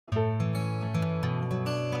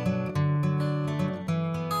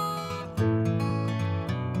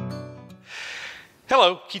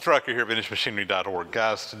Hello, Keith Rucker here at VintageMachinery.org.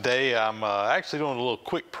 Guys, today I'm actually doing a little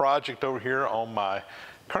quick project over here on my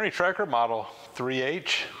Kearney Tracker Model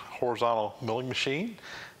 3H horizontal milling machine.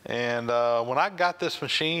 And when I got this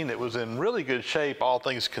machine, it was in really good shape, all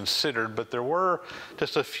things considered, but there were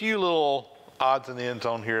just a few little odds and ends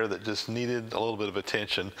on here that just needed a little bit of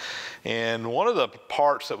attention. And one of the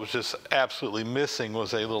parts that was just absolutely missing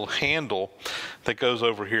was a little handle that goes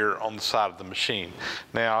over here on the side of the machine.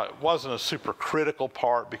 Now, it wasn't a super critical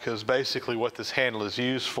part because basically what this handle is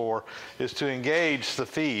used for is to engage the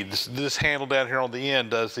feed. This handle down here on the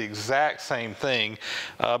end does the exact same thing,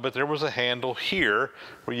 but there was a handle here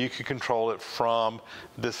where you could control it from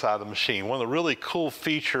this side of the machine. One of the really cool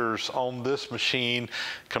features on this machine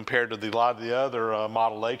compared to a lot of the other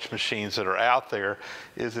Model H machines that are out there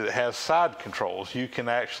is that it has side controls. You can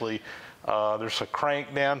actually, there's a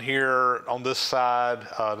crank down here on this side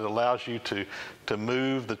that allows you to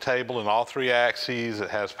move the table in all three axes. It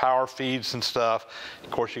has power feeds and stuff.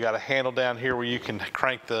 Of course, you got a handle down here where you can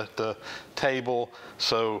crank the table.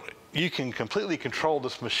 So you can completely control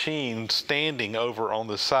this machine standing over on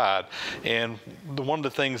this side. And one of the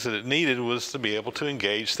things that it needed was to be able to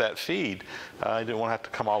engage that feed. I didn't want to have to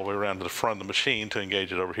come all the way around to the front of the machine to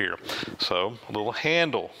engage it over here. So a little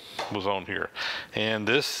handle was on here. And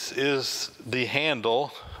this is the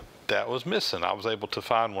handle that was missing. I was able to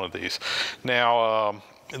find one of these. Now,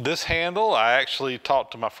 this handle, I actually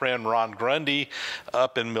talked to my friend Ron Grundy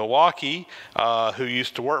up in Milwaukee, who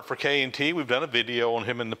used to work for K&T. We've done a video on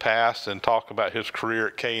him in the past and talk about his career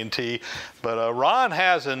at K&T. But Ron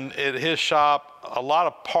has at his shop a lot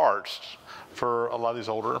of parts for a lot of these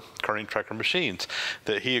older Kearney Tracker machines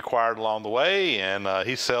that he acquired along the way, and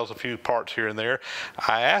he sells a few parts here and there.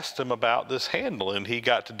 I asked him about this handle, and he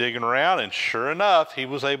got to digging around, and sure enough, he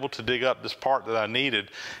was able to dig up this part that I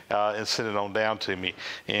needed and send it on down to me.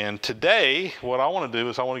 And today, what I want to do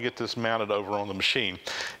is I want to get this mounted over on the machine.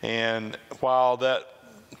 And while that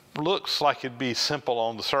looks like it'd be simple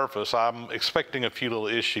on the surface, I'm expecting a few little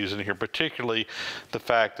issues in here, particularly the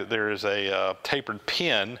fact that there is a tapered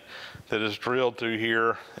pin that is drilled through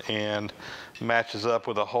here and matches up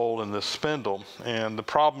with a hole in this spindle. And the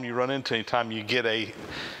problem you run into anytime you get a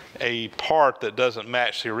part that doesn't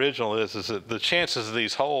match the original is that the chances of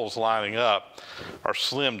these holes lining up are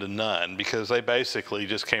slim to none, because they basically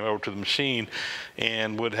just came over to the machine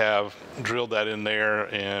and would have drilled that in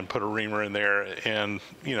there and put a reamer in there. And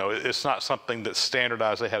you know, it's not something that's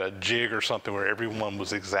standardized. They had a jig or something where everyone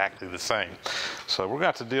was exactly the same. So we're going to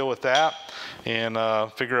have to deal with that and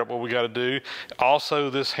figure out what we got to do.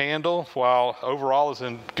 Also, this handle, while overall is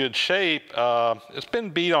in good shape, it's been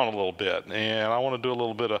beat on a little bit, and I want to do a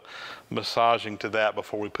little bit of massaging to that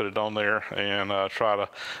before we put it on there and try to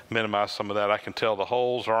minimize some of that. I can tell the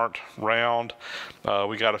holes aren't round.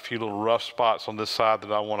 We got a few little rough spots on this side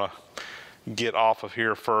that I want to get off of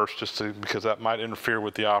here first, because that might interfere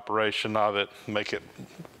with the operation of it, make it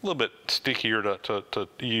a little bit stickier to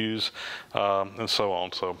use, and so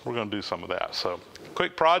on. So we're going to do some of that. So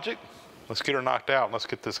quick project. Let's get her knocked out and let's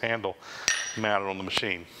get this handle mounted on the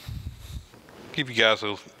machine. Give you guys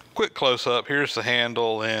a quick close-up. Here's the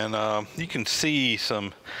handle, and you can see where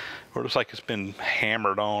it looks like it's been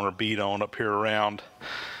hammered on or beat on up here around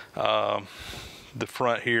the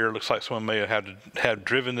front here. Looks like someone may have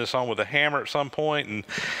driven this on with a hammer at some point and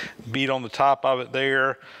beat on the top of it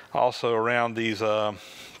there. Also around these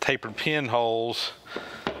tapered pin holes,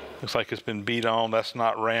 looks like it's been beat on. That's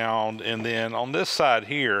not round. And then on this side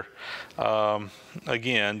here,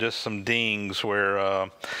 again, just some dings where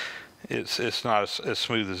it's not as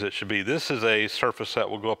smooth as it should be. This is a surface that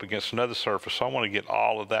will go up against another surface, so I want to get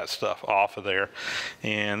all of that stuff off of there.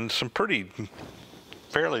 And some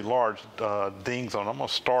fairly large dings on. I'm going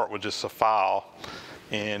to start with just a file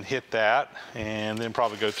and hit that, and then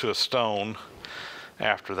probably go to a stone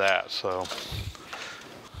after that. So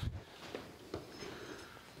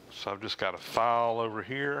I've just got a file over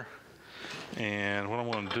here, and what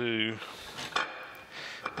I'm going to do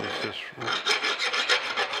is just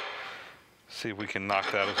see if we can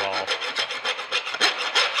knock that off.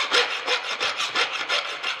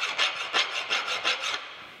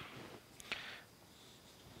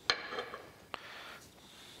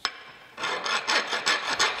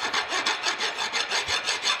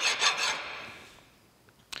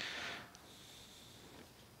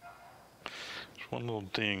 One little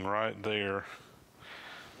ding right there.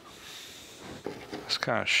 It's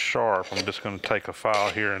kind of sharp. I'm just going to take a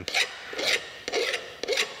file here and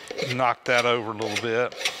knock that over a little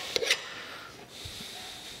bit.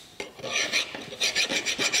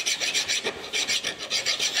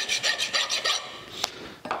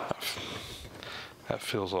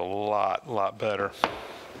 feels a lot better.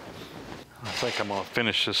 I think I'm going to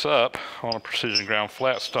finish this up on a precision ground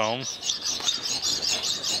flat stone.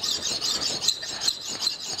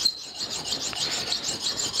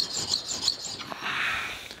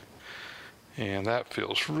 And that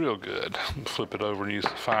feels real good. Flip it over and use the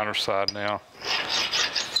finer side now.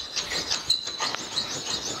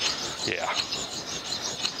 Yeah,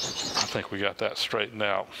 I think we got that straightened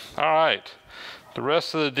out. All right, the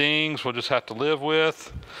rest of the dings we'll just have to live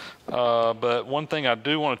with. But one thing I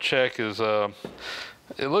do want to check is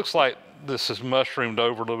it looks like this is mushroomed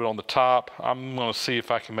over a little bit on the top. I'm going to see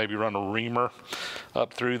if I can maybe run a reamer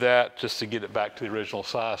up through that just to get it back to the original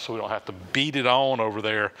size so we don't have to beat it on over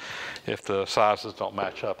there if the sizes don't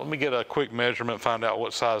match up. Let me get a quick measurement, find out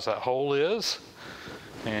what size that hole is,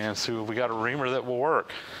 and see if we got a reamer that will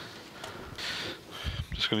work.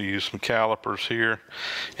 Just going to use some calipers here,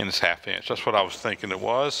 and it's 1/2 inch. That's what I was thinking it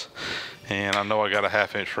was, and I know I got a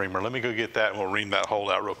 1/2 inch reamer. Let me go get that and we'll ream that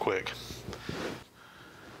hole out real quick.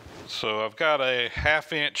 So I've got a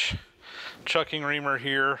 1/2 inch chucking reamer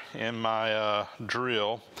here in my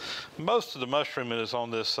drill. Most of the mushrooming is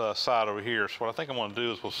on this side over here, so what I think I'm going to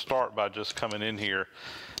do is we'll start by just coming in here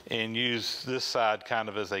and use this side kind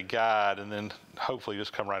of as a guide, and then hopefully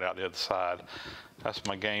just come right out the other side. That's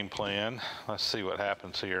my game plan. Let's see what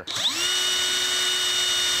happens here.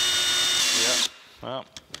 Yep, well,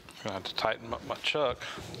 I'm gonna have to tighten up my chuck.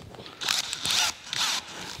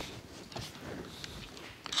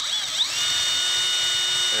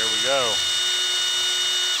 There we go.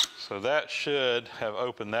 So that should have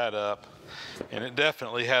opened that up, and it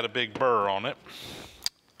definitely had a big burr on it.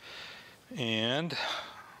 And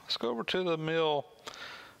let's go over to the mill.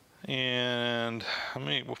 And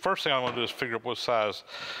well, first thing I want to do is figure out what size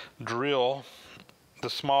drill the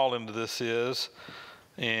small end of this is,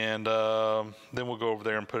 and then we'll go over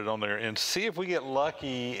there and put it on there and see if we get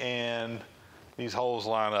lucky and these holes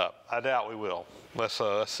line up. I doubt we will. Let's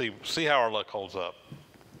see how our luck holds up.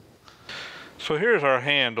 So here's our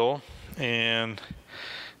handle, and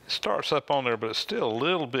it starts up on there, but it's still a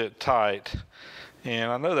little bit tight.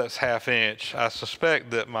 And I know that's 1/2 inch. I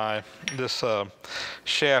suspect that this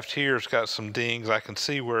shaft here's got some dings. I can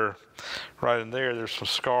see where right in there's some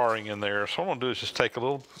scarring in there. So what I'm gonna do is just take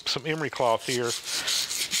some emery cloth here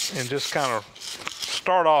and just kind of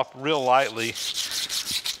start off real lightly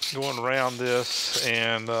going around this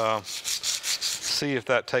and see if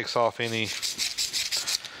that takes off any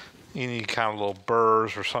kind of little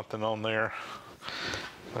burrs or something on there.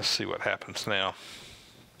 Let's see what happens now.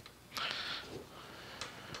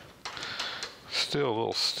 Still a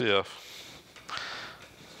little stiff.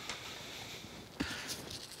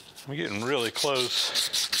 I'm getting really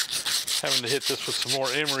close, having to hit this with some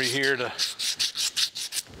more emery here to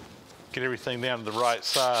get everything down to the right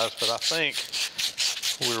size, but I think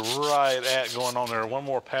we're right at going on there. One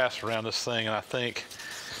more pass around this thing and I think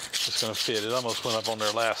it's going to fit. It almost went up on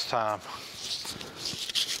there last time.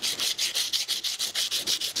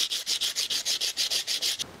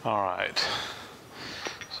 All right,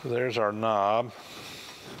 so there's our knob.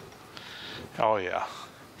 Oh yeah,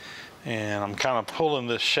 and I'm kind of pulling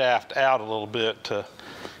this shaft out a little bit to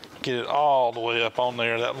get it all the way up on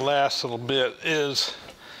there. That last little bit is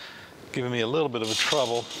giving me a little bit of a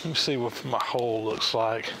trouble. Let me see what my hole looks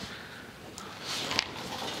like.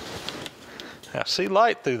 I see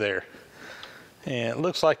light through there, and it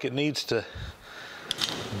looks like it needs to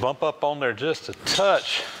bump up on there just a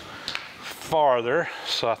touch farther.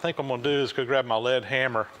 So I think what I'm gonna do is go grab my lead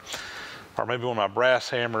hammer or maybe one of my brass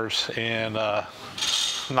hammers and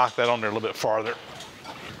knock that on there a little bit farther.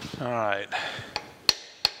 All right.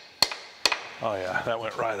 Oh yeah, that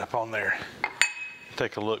went right up on there.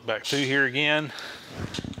 Take a look back through here again.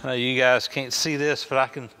 I know you guys can't see this, but I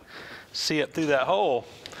can see it through that hole.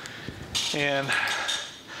 And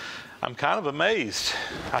I'm kind of amazed.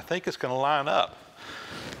 I think it's gonna line up.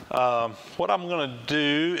 What I'm gonna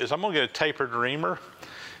do is I'm gonna get a tapered reamer,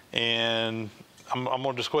 and I'm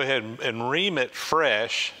gonna just go ahead and ream it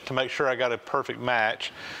fresh to make sure I got a perfect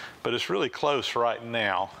match, but it's really close right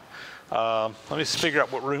now. Let me just figure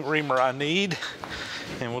out what reamer I need,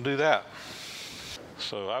 and we'll do that.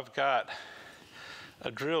 So I've got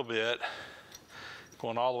a drill bit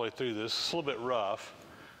going all the way through this. It's a little bit rough.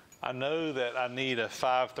 I know that I need a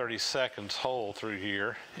 5/32 hole through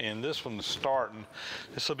here, and this one's starting.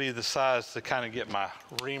 This will be the size to kind of get my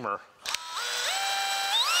reamer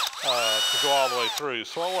to go all the way through.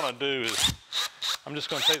 So what I want to do is I'm just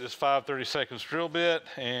going to take this 5/32 drill bit,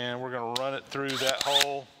 and we're going to run it through that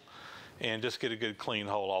hole and just get a good clean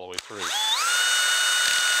hole all the way through.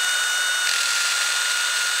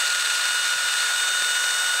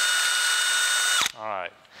 All right.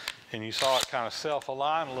 and you saw it kind of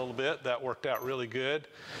self-align a little bit. That worked out really good.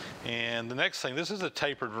 And the next thing, this is a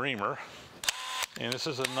tapered reamer, and this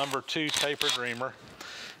is a number 2 tapered reamer,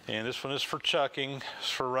 and this one is for chucking. It's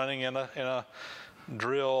for running in a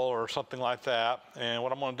drill or something like that. And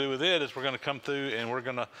what I'm going to do with it is we're going to come through and we're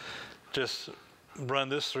going to just run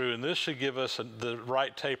this through, and this should give us the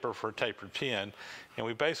right taper for a tapered pin. And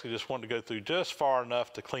we basically just want to go through just far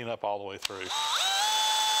enough to clean up all the way through.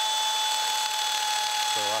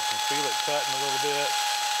 So I can feel it cutting a little bit.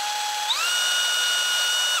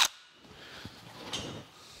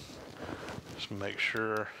 Just make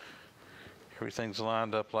sure everything's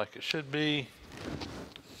lined up like it should be.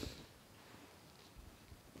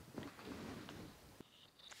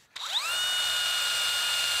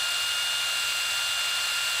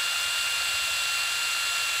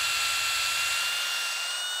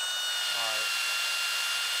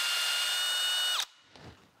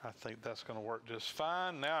 I think that's going to work just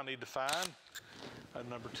fine. Now I need to find a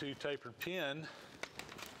number 2 tapered pin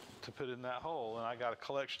to put in that hole, and I got a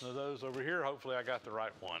collection of those over here. Hopefully I got the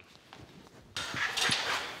right one.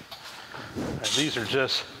 And these are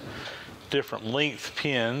just different length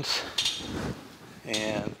pins,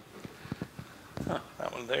 and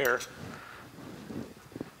that one there,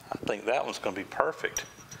 I think that one's going to be perfect.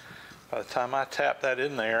 By the time I tap that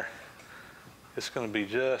in there, it's going to be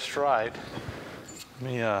just right.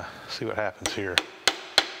 Let me see what happens here.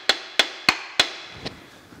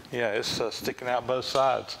 Yeah, it's sticking out both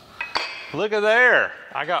sides. Look at there.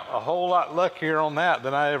 I got a whole lot luckier on that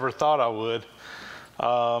than I ever thought I would.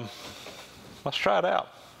 Let's try it out.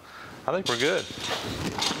 I think we're good.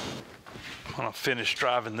 I'm gonna finish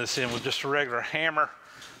driving this in with just a regular hammer.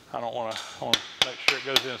 I want to make sure it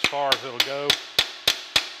goes in as far as it'll go.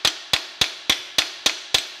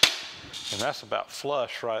 And that's about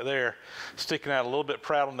flush right there. Sticking out a little bit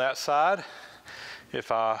proud on that side. If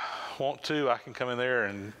I want to, I can come in there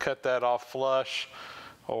and cut that off flush,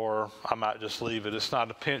 or I might just leave it. It's not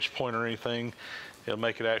a pinch point or anything. It'll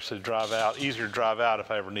make it actually drive out, easier to drive out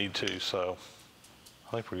if I ever need to. So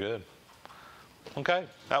I think we're good. Okay,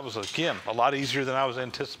 that was, again, a lot easier than I was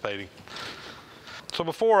anticipating. So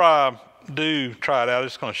before I do try it out, I'm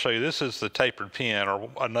just going to show you, this is the tapered pin, or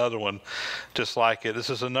another one just like it.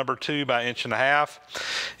 This is a number 2 by 1.5 inches,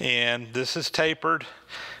 and this is tapered.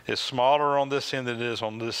 It's smaller on this end than it is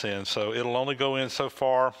on this end, so it'll only go in so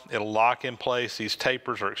far. It'll lock in place. These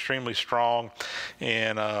tapers are extremely strong,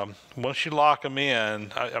 and once you lock them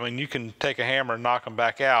in, I mean, you can take a hammer and knock them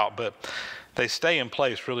back out, but they stay in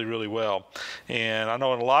place really, really well. And I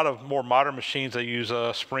know in a lot of more modern machines, they use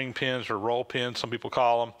spring pins or roll pins, some people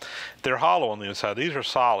call them. They're hollow on the inside. These are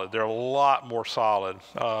solid. They're a lot more solid.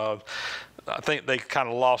 I think they kind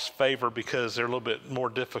of lost favor because they're a little bit more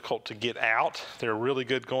difficult to get out. They're really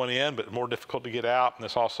good going in, but more difficult to get out. And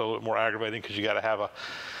it's also more aggravating because you got to have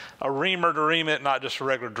a reamer to ream it, not just a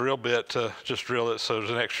regular drill bit to just drill it, so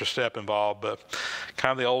there's an extra step involved. But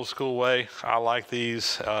kind of the old school way. I like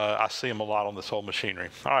these. I see them a lot on this old machinery.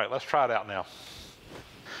 All right, let's try it out now.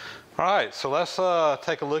 All right, so let's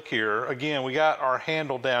take a look here. Again, we got our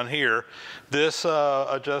handle down here. This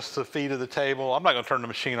adjusts the feet of the table. I'm not going to turn the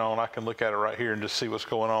machine on. I can look at it right here and just see what's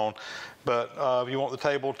going on. But if you want the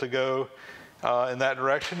table to go in that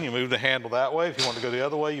direction, you move the handle that way. If you want to go the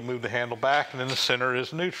other way, you move the handle back, and then the center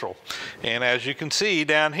is neutral. And as you can see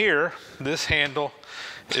down here, this handle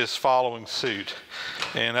is following suit.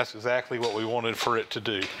 And that's exactly what we wanted for it to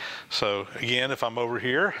do. So again, if I'm over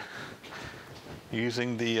here,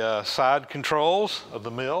 using the side controls of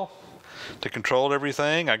the mill to control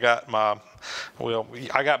everything, I got my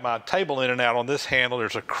table in and out on this handle.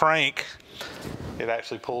 There's a crank. It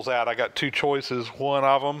actually pulls out. I got 2 choices. One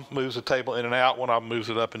of them moves the table in and out. One of them moves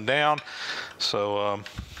it up and down. So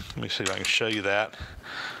let me see if I can show you that.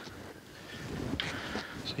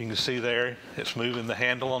 So you can see there, it's moving the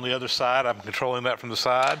handle on the other side. I'm controlling that from the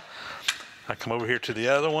side. I come over here to the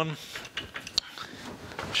other one.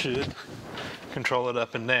 Should control it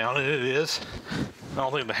up and down, and it is. I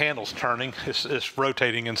don't think the handle's turning. It's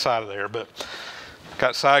rotating inside of there, but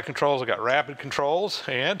got side controls. I got rapid controls,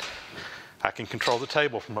 and I can control the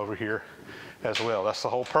table from over here as well. That's the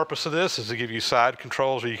whole purpose of this, is to give you side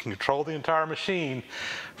controls where you can control the entire machine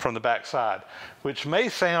from the back side, which may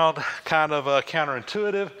sound kind of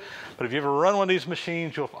counterintuitive, but if you ever run one of these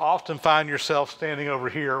machines, you'll often find yourself standing over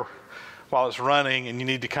here while it's running, and you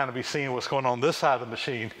need to kind of be seeing what's going on this side of the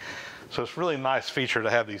machine. So it's a really nice feature to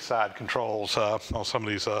have these side controls on some of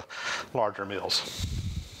these larger mills.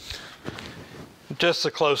 Just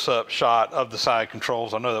a close-up shot of the side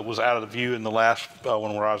controls. I know that was out of the view in the last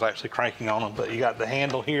one where I was actually cranking on them, but you got the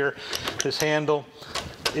handle here. This handle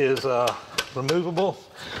is removable.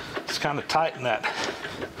 just kind of tighten that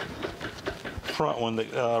front one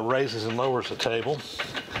that raises and lowers the table.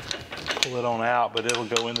 Pull it on out, but it'll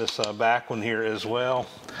go in this back one here as well.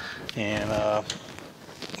 And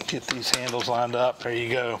get these handles lined up. There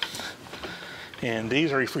you go. And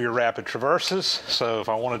these are for your rapid traverses. So if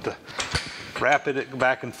I wanted to rapid it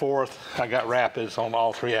back and forth, I got rapids on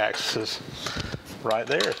all 3 axes right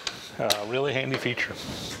there. Really handy feature.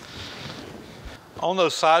 On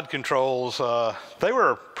those side controls, they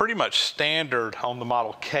were pretty much standard on the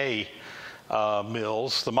Model K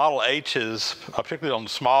mills. The Model H's, particularly on the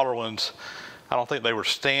smaller ones, I don't think they were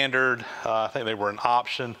standard. I think they were an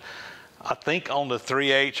option. I think on the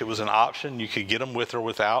 3H it was an option. You could get them with or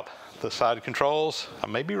without the side controls. I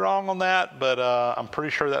may be wrong on that, but I'm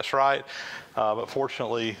pretty sure that's right. But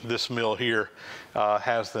fortunately, this mill here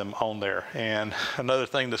has them on there. And another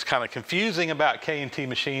thing that's kind of confusing about K&T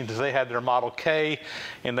machines is they had their Model K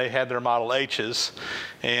and they had their Model H's.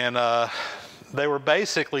 And they were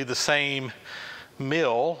basically the same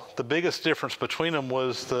mill. The biggest difference between them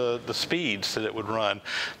was the speeds that it would run.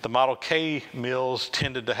 The Model K mills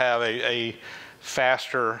tended to have a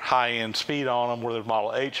faster high-end speed on them, where the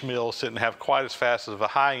Model H mills didn't have quite as fast as a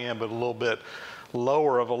high-end, but a little bit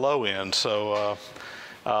lower of a low-end. So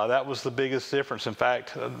that was the biggest difference. In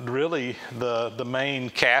fact, really the main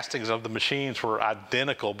castings of the machines were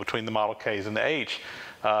identical between the Model Ks and the H.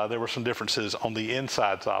 There were some differences on the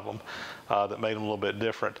insides of them that made them a little bit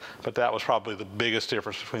different, but that was probably the biggest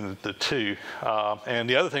difference between the two. And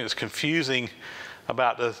the other thing that's confusing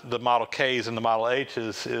about the Model Ks and the Model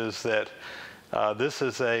H's is that this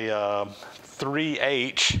is a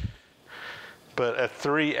 3H, but a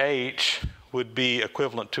 3H would be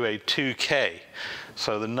equivalent to a 2K.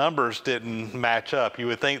 So the numbers didn't match up. You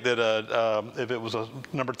would think that if it was a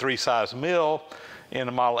number 3 size mill, in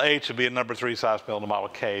a Model H, it'd be a number 3 size mill in a Model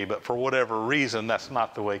K, but for whatever reason, that's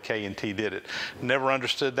not the way K&T did it. Never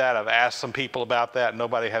understood that. I've asked some people about that.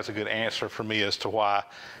 Nobody has a good answer for me as to why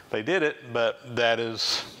they did it, but that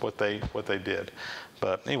is what they did.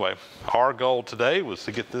 But anyway, our goal today was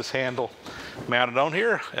to get this handle mounted on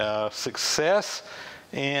here. Success.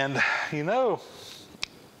 And you know,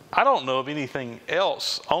 I don't know of anything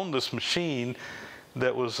else on this machine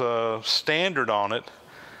that was standard on it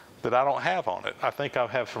that I don't have on it. I think I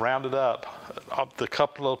have rounded up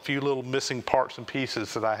the few little missing parts and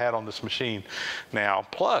pieces that I had on this machine now.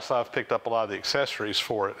 Plus, I've picked up a lot of the accessories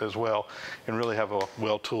for it as well, and really have a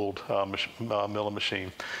well-tooled milling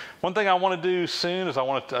machine. One thing I want to do soon is I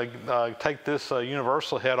want to take this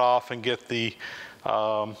universal head off and get the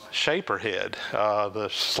shaper head, the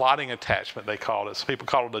sliding attachment they called it. Some people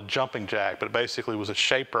call it a jumping jack, but it basically was a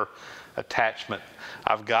shaper attachment.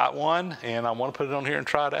 I've got one and I want to put it on here and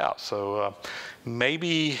try it out. So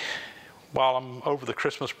maybe while I'm over the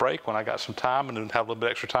Christmas break, when I got some time and have a little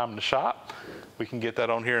bit extra time in the shop, we can get that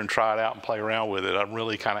on here and try it out and play around with it. I'm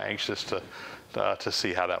really kind of anxious to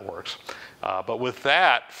see how that works. But with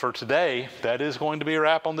that, for today, that is going to be a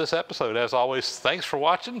wrap on this episode. As always, thanks for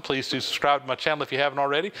watching. Please do subscribe to my channel if you haven't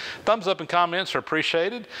already. Thumbs up and comments are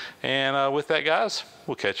appreciated. And with that, guys,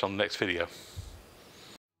 we'll catch you on the next video.